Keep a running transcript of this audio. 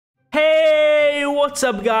Hey, what's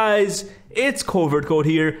up guys? It's CovertCode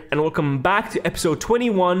here and welcome back to episode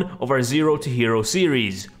 21 of our Zero to Hero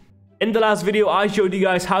series. In the last video I showed you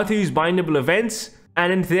guys how to use bindable events,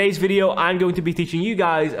 and in today's video I'm going to be teaching you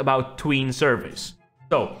guys about TweenService.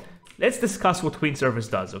 So let's discuss what TweenService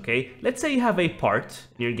does, okay? Let's say you have a part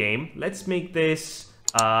in your game. Let's make this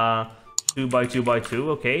 2x2x2,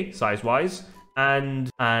 okay, size-wise, and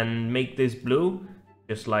make this blue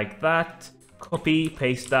just like that. Copy,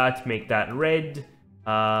 paste that, make that red,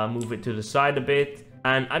 move it to the side a bit,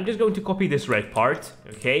 and I'm just going to copy this red part,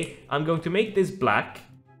 okay? I'm going to make this black,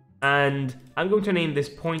 and I'm going to name this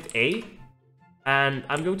point A, and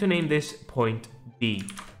I'm going to name this point B.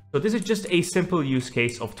 So this is just a simple use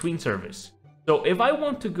case of TweenService. So if I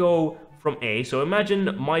want to go from A, so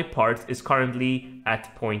imagine my part is currently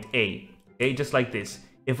at point A, okay, just like this.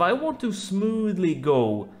 If I want to smoothly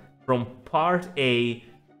go from part A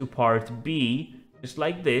to part B, just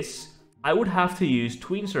like this, I would have to use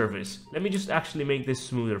TweenService. Let me just actually make this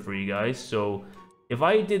smoother for you guys. So if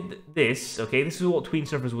I did this, okay, this is what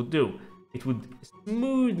TweenService would do. It would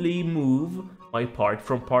smoothly move my part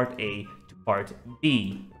from part A to part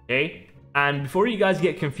B, okay? And before you guys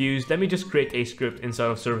get confused, let me just create a script inside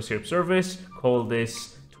of service, call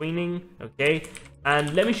this Tweening, okay?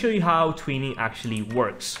 And let me show you how Tweening actually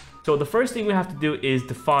works. So the first thing we have to do is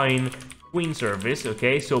define TweenService,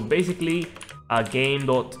 okay? So basically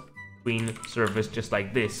game.TweenService, just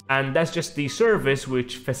like this, and that's just the service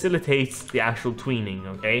which facilitates the actual tweening,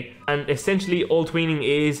 okay? And essentially all tweening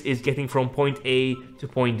is getting from point A to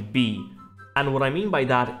point B. And what I mean by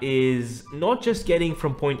that is not just getting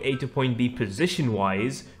from point A to point B position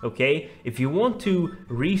wise, okay? If you want to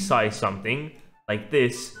resize something like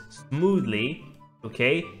this smoothly,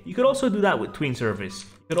 okay, you could also do that with TweenService.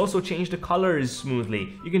 You could also change the colors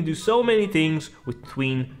smoothly. You can do so many things with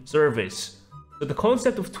TweenService. So the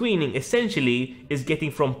concept of tweening essentially is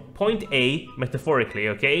getting from point A, metaphorically,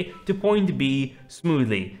 okay, to point B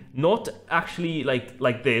smoothly. Not actually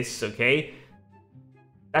like this, okay?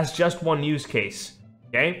 That's just one use case,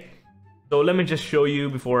 okay? So let me just show you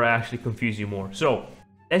before I actually confuse you more. So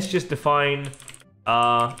let's just define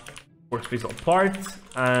workspace.part,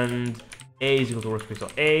 and A is equal to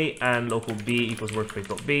workspace.a, and local B equals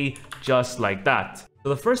workspace.b, just like that. So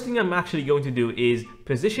the first thing I'm actually going to do is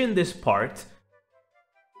position this part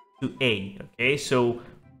to A, okay? So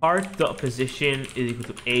part.position is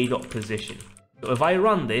equal to A.position. So if I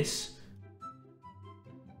run this,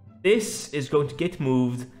 this is going to get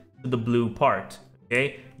moved to the blue part,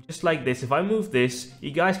 okay? Just like this. If I move this,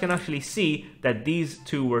 you guys can actually see that these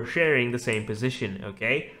two were sharing the same position,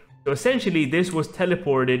 okay? So essentially this was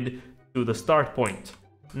teleported to the start point.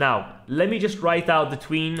 Now, let me just write out the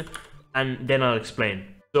tween and then I'll explain.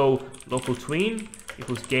 So local tween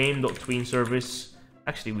equals game.TweenService.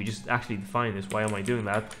 Actually, we just actually defined this. Why am I doing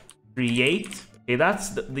that? Create. Okay,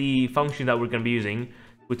 that's the function that we're going to be using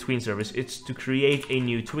with TweenService. It's to create a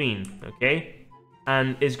new tween, okay?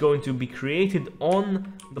 And it's going to be created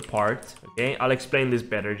on the part, okay? I'll explain this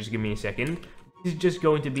better. Just give me a second. This is just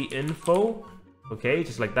going to be info, okay,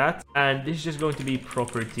 just like that, and this is just going to be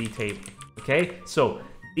property table, okay? So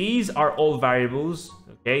these are all variables,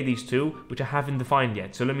 okay, these two, which I haven't defined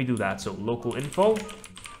yet. So let me do that. So local info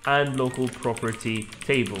and local property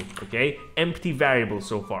table, okay? Empty variable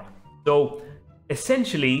so far. So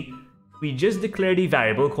essentially we just declared a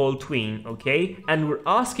variable called tween, okay? And we're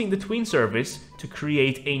asking the TweenService to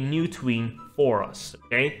create a new tween for us,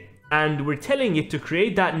 okay? And we're telling it to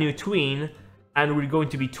create that new tween, and we're going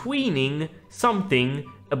to be tweening something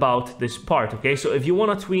about this part, okay? So if you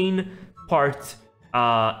want to tween part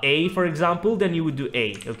A, for example, then you would do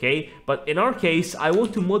A, okay? But in our case, I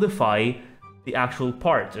want to modify the actual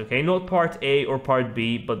part, okay? Not part A or part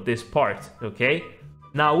B, but this part, okay?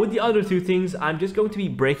 Now, with the other two things, I'm just going to be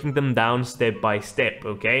breaking them down step by step,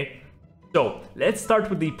 okay? So, let's start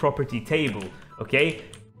with the property table, okay?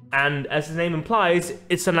 And as the name implies,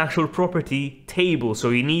 it's an actual property table, so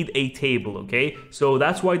you need a table, okay? So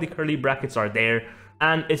that's why the curly brackets are there.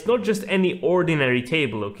 And it's not just any ordinary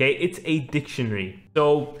table, okay? It's a dictionary.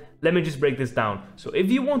 So let me just break this down. So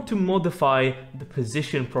if you want to modify the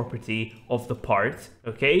position property of the part,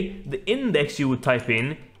 okay, the index you would type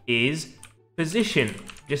in is position,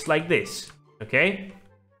 just like this, okay?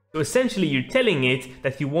 So essentially you're telling it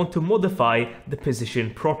that you want to modify the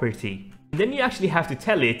position property. Then you actually have to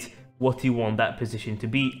tell it what you want that position to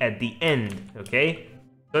be at the end, okay?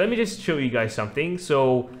 So let me just show you guys something.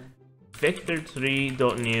 So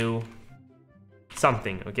vector3.new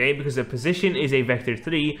something, okay? Because the position is a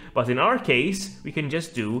vector3, but in our case, we can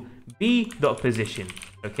just do b.position,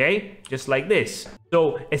 okay? Just like this.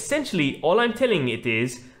 So essentially, all I'm telling it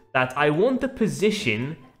is that I want the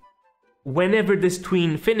position whenever this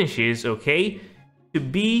tween finishes, okay, to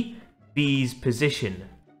be B's position.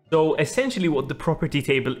 So essentially what the property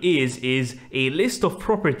table is a list of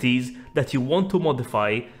properties that you want to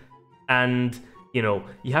modify, and you know,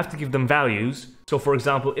 you have to give them values. So for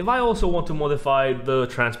example, if I also want to modify the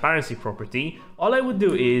transparency property, all I would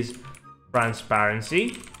do is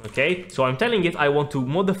transparency, okay? So I'm telling it I want to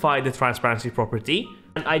modify the transparency property,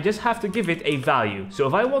 and I just have to give it a value. So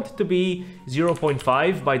if I want it to be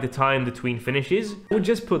 0.5 by the time the tween finishes, I would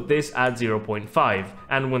just put this at 0.5.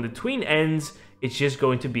 And when the tween ends, it's just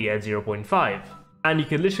going to be at 0.5. And you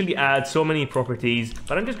can literally add so many properties,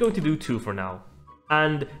 but I'm just going to do 2 for now.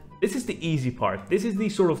 And this is the easy part. This is the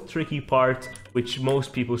sort of tricky part which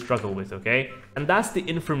most people struggle with, okay? And that's the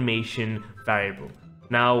information variable.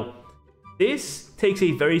 Now, this takes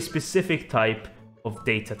a very specific type of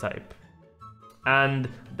data type, and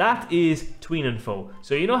that is tweeninfo.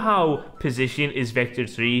 So you know how position is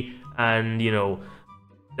vector3, and you know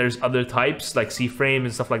there's other types like cframe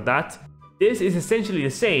and stuff like that. This is essentially the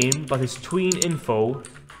same, but it's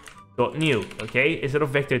tweeninfo.new, okay? Instead of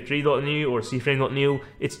vector3.new or cframe.new,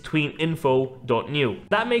 it's tweeninfo.new.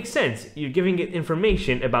 That makes sense. You're giving it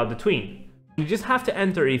information about the tween. You just have to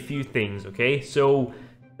enter a few things, okay? So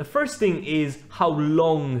the first thing is how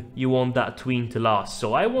long you want that tween to last.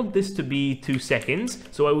 So I want this to be 2 seconds,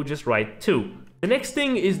 so I would just write 2. The next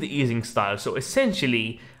thing is the easing style. So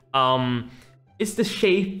essentially, it's the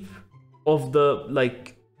shape of the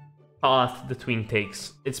path the tween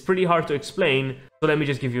takes. It's pretty hard to explain, so let me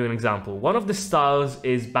just give you an example. One of the styles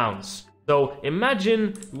is bounce. So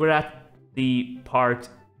imagine we're at the part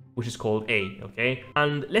which is called A, okay?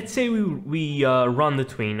 And let's say we run the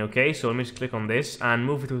tween, okay? So let me just click on this and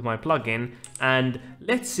move it with my plugin. And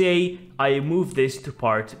let's say I move this to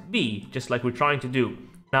part B, just like we're trying to do.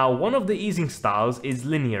 Now, one of the easing styles is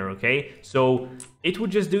linear, okay? So it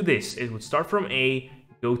would just do this. It would start from A,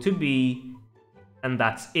 go to B, and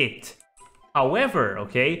that's it. However,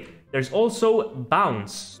 okay, there's also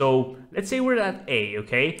bounce. So let's say we're at A,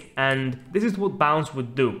 okay? And this is what bounce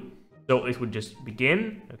would do. So it would just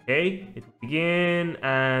begin, okay? It would begin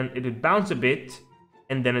and it would bounce a bit,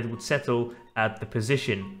 and then it would settle at the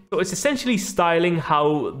position. So it's essentially styling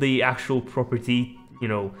how the actual property, you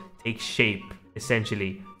know, takes shape,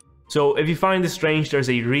 essentially. So if you find this strange, there's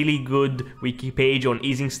a really good wiki page on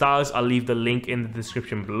easing styles. I'll leave the link in the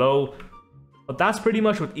description below. But that's pretty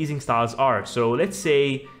much what easing styles are. So let's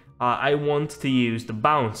say I want to use the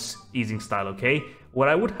bounce easing style, okay? What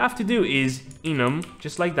I would have to do is enum,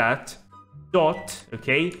 just like that, dot,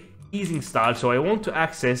 okay, easing style. So I want to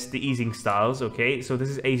access the easing styles, okay? So this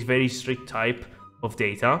is a very strict type of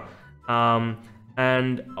data.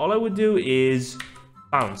 And all I would do is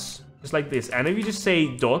bounce, just like this. And if you just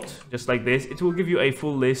say dot, just like this, it will give you a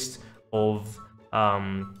full list of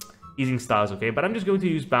easing styles, okay? But I'm just going to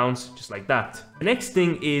use bounce, just like that. The next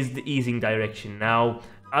thing is the easing direction. Now,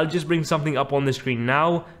 I'll just bring something up on the screen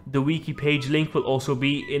now. The wiki page link will also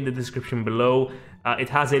be in the description below. It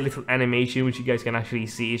has a little animation which you guys can actually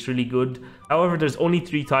see. It's really good. However, there's only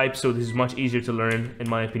 3 types, so this is much easier to learn, in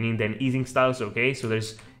my opinion, than easing styles, okay? So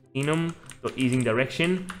there's enum.easing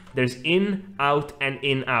direction. There's in, out, and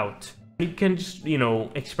in, out. You can just, you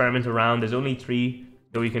know, experiment around. There's only 3,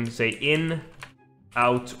 so you can say in,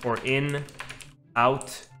 out, or in,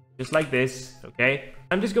 out, just like this, okay?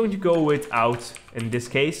 I'm just going to go with out in this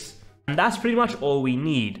case, and that's pretty much all we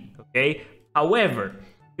need, okay? However,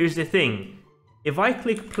 here's the thing. If I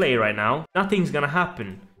click play right now, nothing's gonna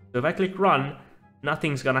happen. So if I click run,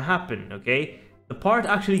 nothing's gonna happen, okay? The part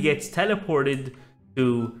actually gets teleported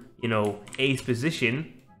to, you know, A's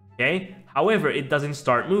position, okay? However, it doesn't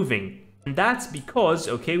start moving. And that's because,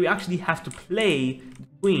 okay, we actually have to play the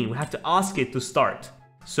tween. We have to ask it to start.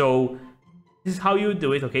 So this is how you would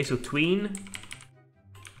do it, okay? So tween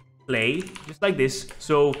play, just like this.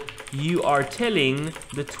 So you are telling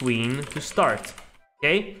the tween to start,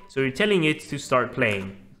 okay? So you're telling it to start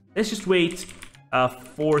playing. Let's just wait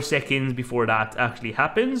 4 seconds before that actually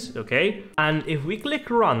happens, okay? And if we click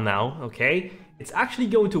run now, okay, it's actually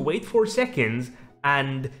going to wait 4 seconds,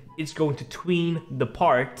 and it's going to tween the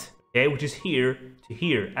part, okay, which is here to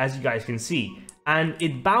here, as you guys can see. And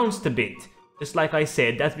it bounced a bit, just like I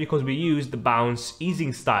said. That's because we used the bounce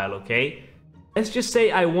easing style, okay? Let's just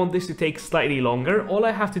say I want this to take slightly longer. All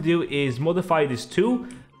I have to do is modify this 2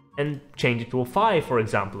 and change it to a 5, for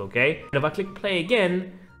example, okay? And if I click play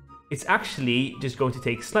again, it's actually just going to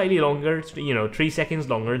take slightly longer, you know, 3 seconds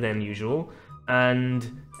longer than usual.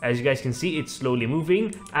 And as you guys can see, it's slowly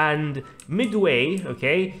moving. And midway,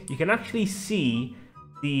 okay, you can actually see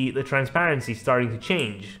the transparency starting to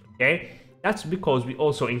change, okay? That's because we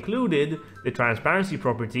also included the transparency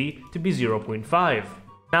property to be 0.5.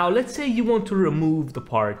 Now, let's say you want to remove the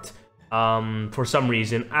part for some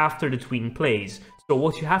reason after the tween plays. So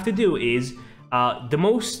what you have to do is, the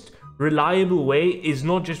most reliable way is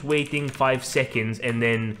not just waiting 5 seconds and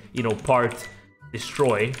then, you know, part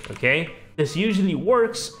destroy, okay? This usually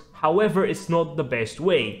works, however, it's not the best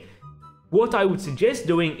way. What I would suggest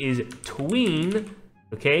doing is tween,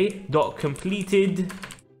 okay, dot completed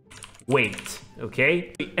wait,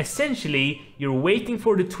 okay? Essentially, you're waiting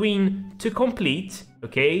for the tween to complete,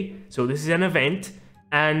 okay? So this is an event,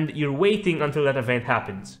 and you're waiting until that event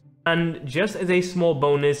happens. And just as a small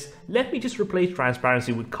bonus, let me just replace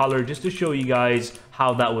transparency with color just to show you guys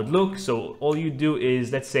how that would look. So all you do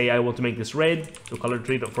is, let's say I want to make this red, so color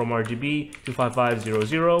tree from RGB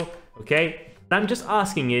 25500, okay? And I'm just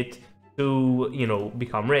asking it to, you know,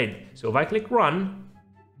 become red. So if I click run,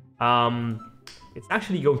 it's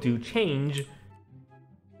actually going to change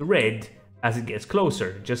to red as it gets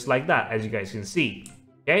closer, just like that, as you guys can see,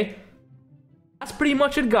 okay? That's pretty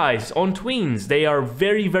much it, guys, on tweens. They are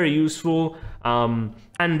very, very useful,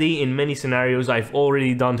 handy in many scenarios. I've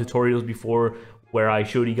already done tutorials before where I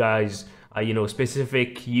showed you guys, you know,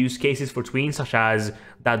 specific use cases for tweens, such as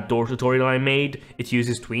that door tutorial I made. It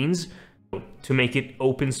uses tweens to make it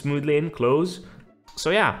open smoothly and close. So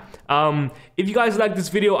yeah, if you guys like this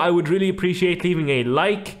video, I would really appreciate leaving a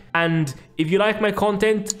like. And if you like my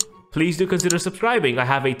content, please do consider subscribing. I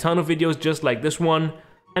have a ton of videos just like this one.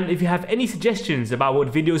 And if you have any suggestions about what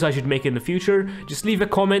videos I should make in the future, just leave a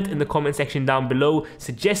comment in the comment section down below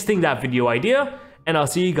suggesting that video idea, and I'll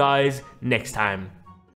see you guys next time.